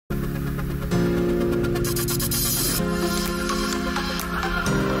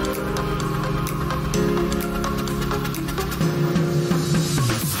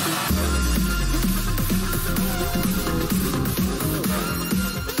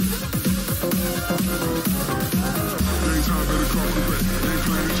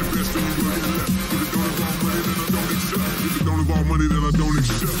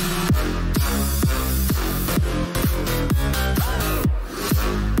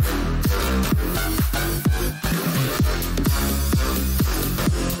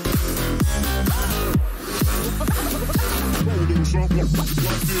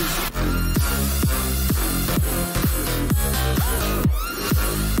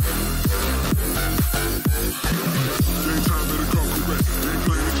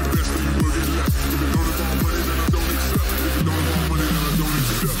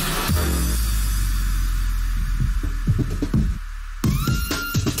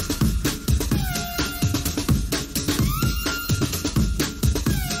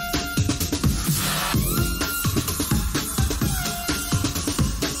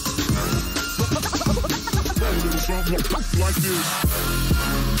like this.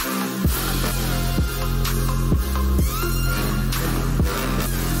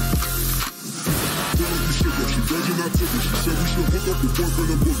 She virgin, I took it. She said we should hook up the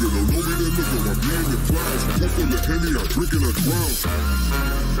boyfriend and booger. Don't know me, then look at my name in clouds. One full of Henny, I drink and I drown.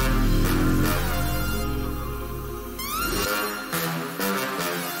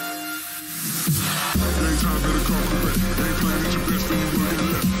 Daytime better come correct. Ain't playing at your best, then you will get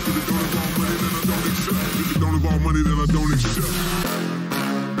left. If it don't involve money, then I don't accept. If it don't involve money, then I don't accept.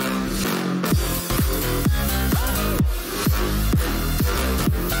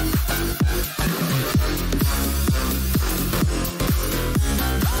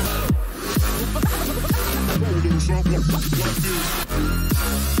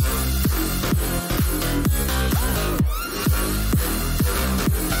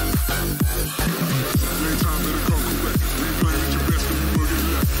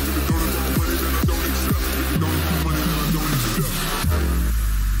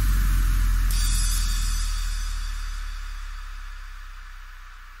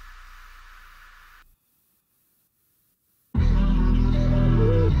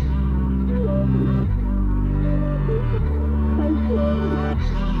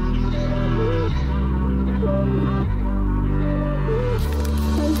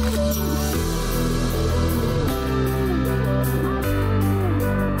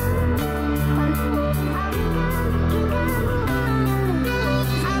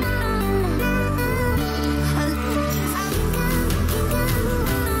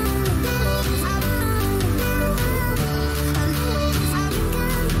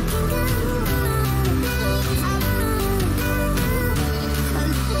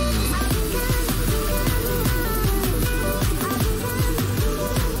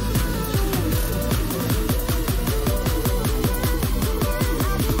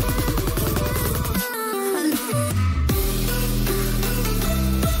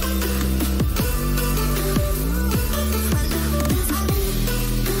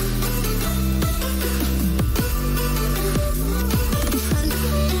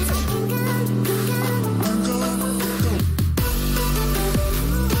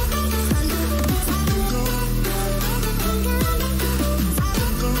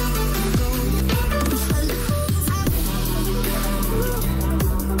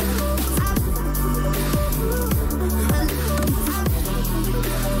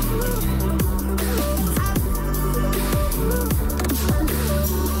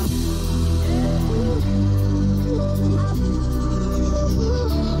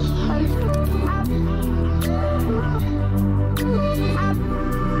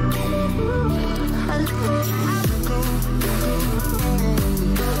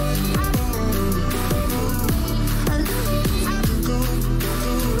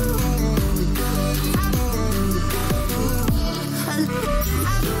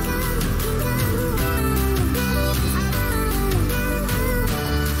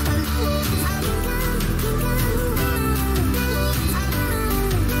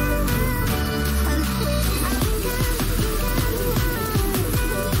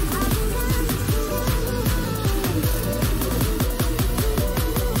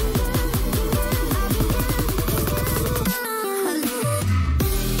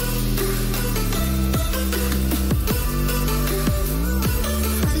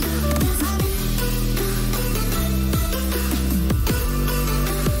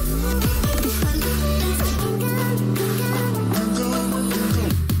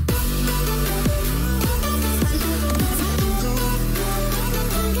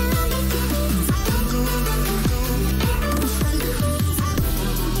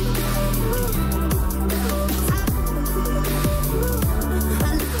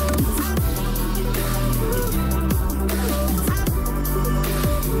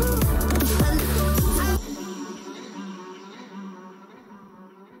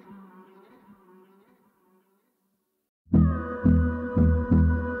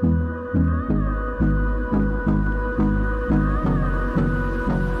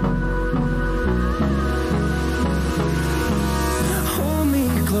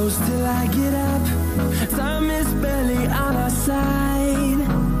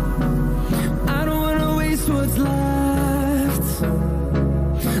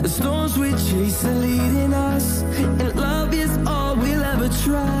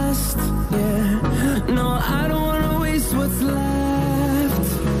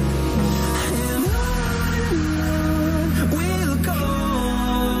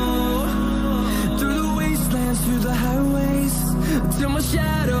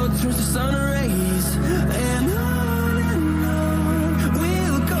 Through the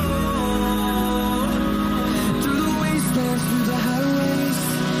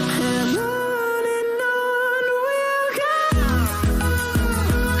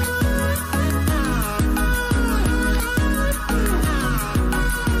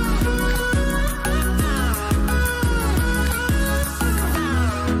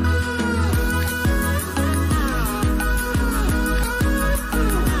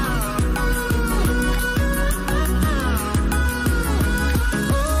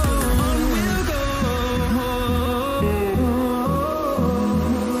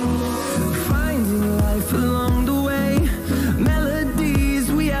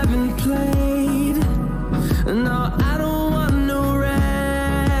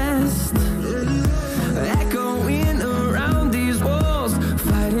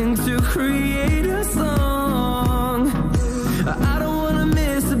create a song. I don't wanna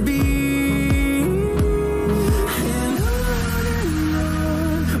miss a beat. And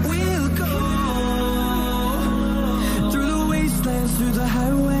on we'll go, through the wastelands, through the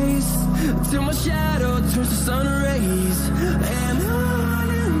highways, till my shadow turns to sun rays. And on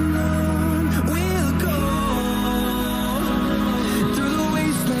we'll go, through the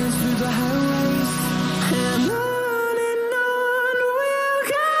wastelands, through the highways, and on we'll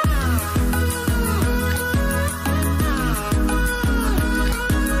go.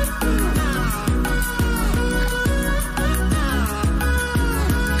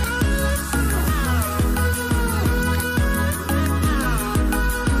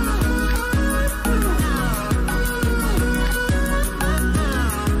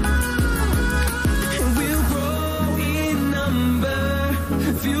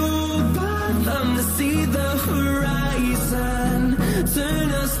 Fueled by them to see the horizon, turn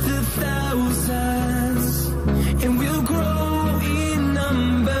us to thousands, and we'll grow in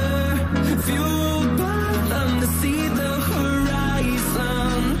number. Fueled by them to see the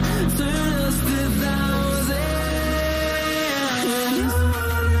horizon, turn us to thousands, and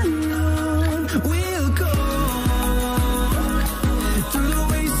on we'll go, through the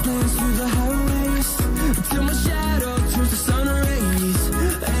wastelands, through the highways, till my shadow turns to sun rays.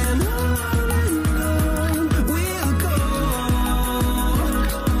 And on we'll go,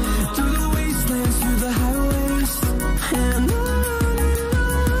 through the wastelands, through the highways, and on we'll go.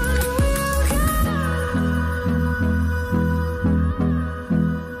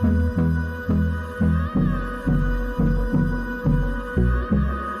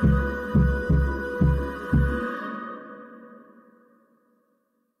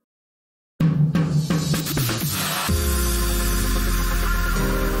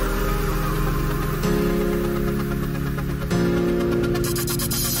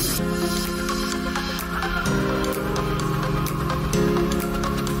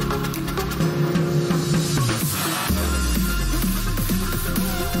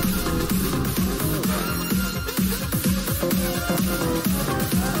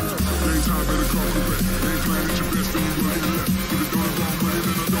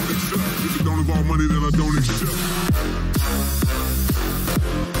 Money that I don't accept.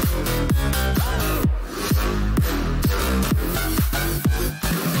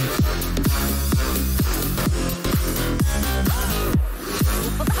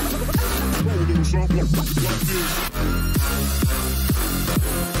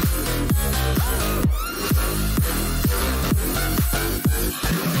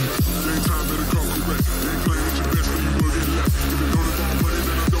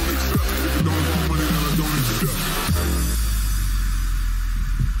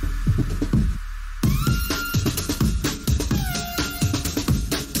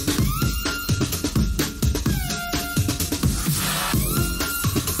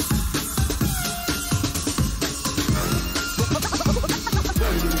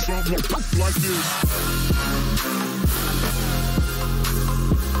 Like this.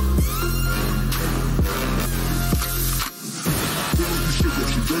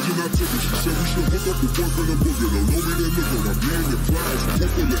 She doesn't not take it. She said we should hook up the boyfriend and booger. Don't know me, that nigga. I'm being the clouds.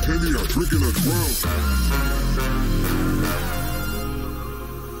 Full full of Henny, I drink and I drown.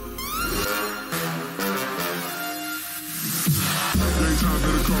 Daytime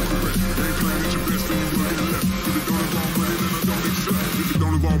better come correct. Ain't playing at your best and you will get left. If it don't involve money, then I don't accept. If it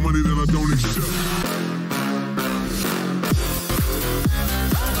don't involve money, then I don't accept.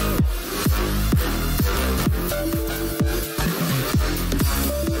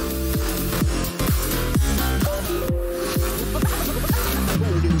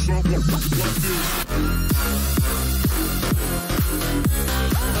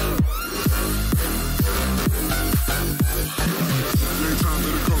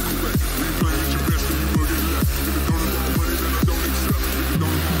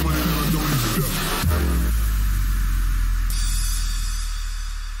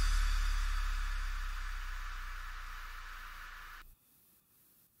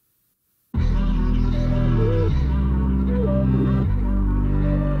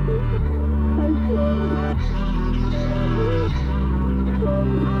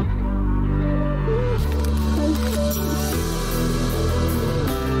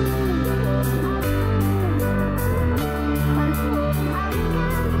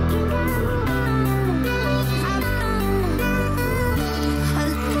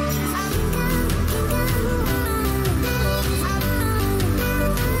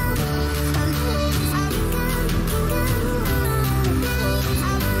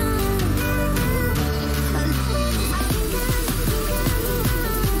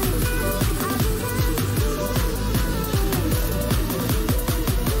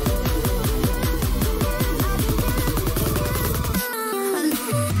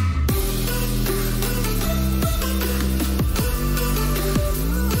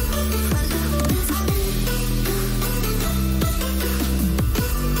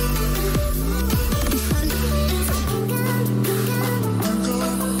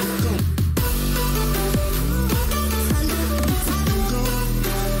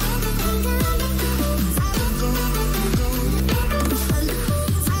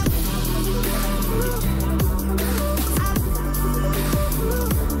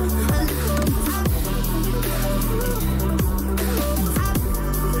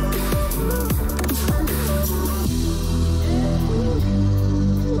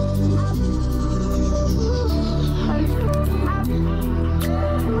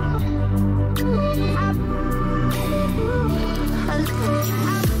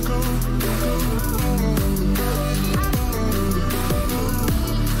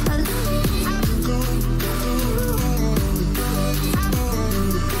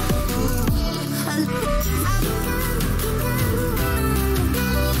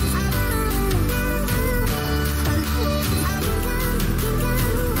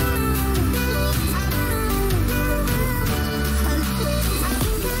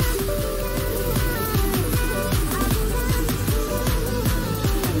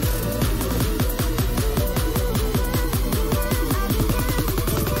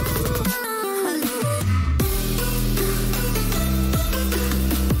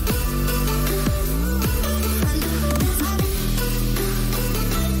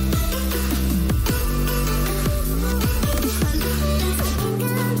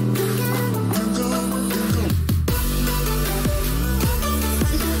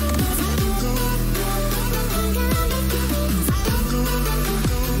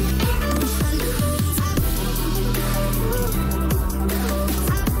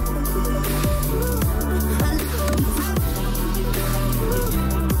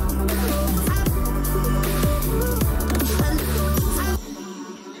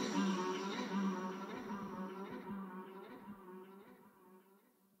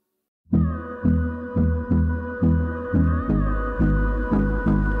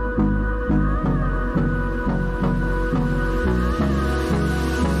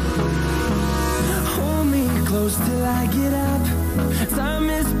 close till I get up. Time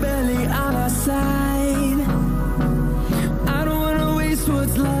is barely on our side. I don't wanna waste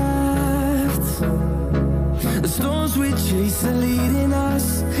what's left. The storms we chase are leading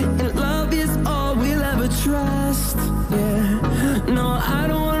us, and love is all we'll ever trust. Yeah, no, I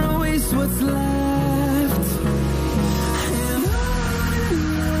don't wanna waste what's left. And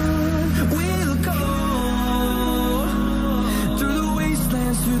on we'll go, through the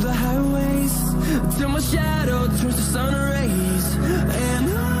wastelands, through the highways, till my shadow turns to sun rays. And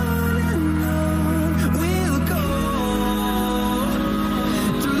on we'll go,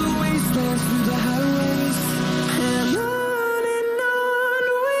 through the wastelands, through the highways, and on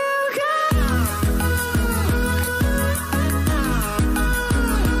we'll go.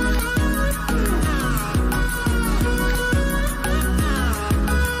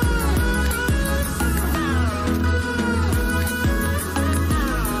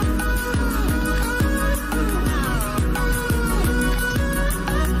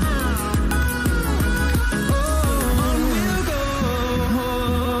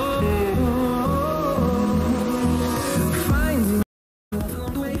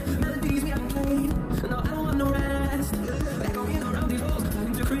 No, I don't want no rest. Back on in around these walls,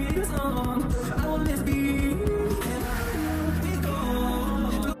 trying to create a song.